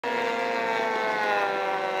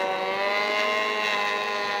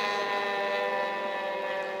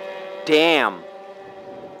dam.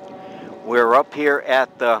 We're up here at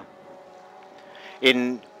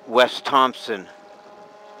in West Thompson.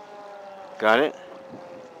 Got it?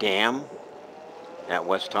 Dam at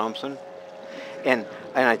West Thompson. And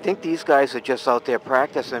I think these guys are just out there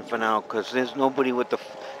practicing for now because there's nobody with the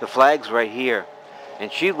flags right here.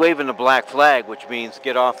 And she's waving the black flag, which means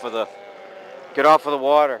get off of the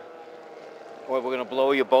water, or we're gonna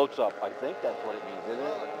blow your boats up. I think that's what it means, isn't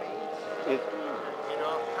it?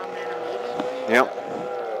 Yep.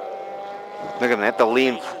 Look at them. They have to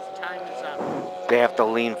lean. They have to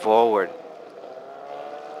lean forward.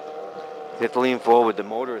 They have to lean forward. The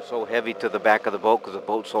motor is so heavy to the back of the boat because the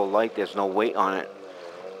boat's so light. There's no weight on it.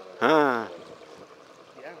 Huh?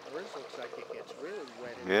 Yeah, hers looks like it gets really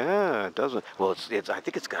wet. Yeah, it doesn't. Well, it's. I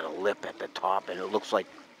think it's got a lip at the top, and it looks like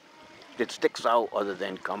it sticks out other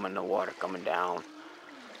than the water coming down.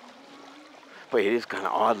 But it is kind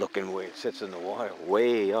of odd looking where it sits in the water,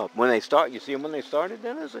 way up. When they start, you see them when they started,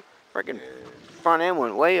 then is it freaking front end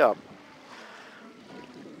went way up.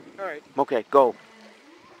 All right. Okay, go.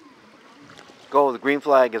 Go, the green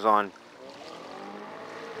flag is on.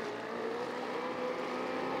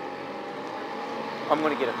 I'm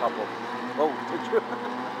going to get a couple. Oh,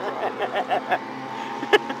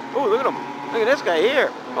 oh, look at him. Look at this guy here.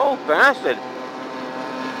 Oh, bastard.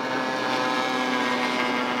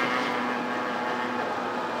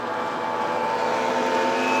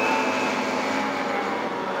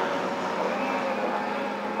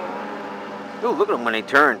 Ooh, look at them when they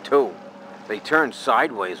turn, too. They turn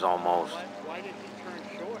sideways almost. Why did he turn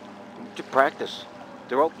short? To practice.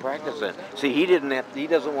 They're out practicing. See, he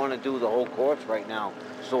doesn't want to do the whole course right now.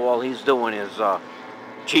 So all he's doing is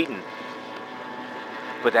cheating.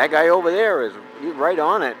 But that guy over there he's right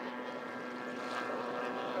on it.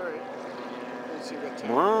 All right. Let's see what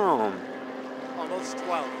time. Wow. Almost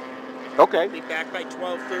 12. Okay. Be back by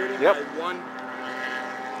 12:30. Yep. By 1.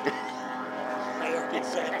 I already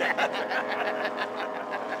said that.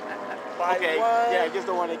 By Okay. 1. Yeah, I just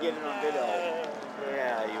don't want to get it on video.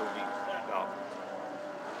 Yeah, you'll be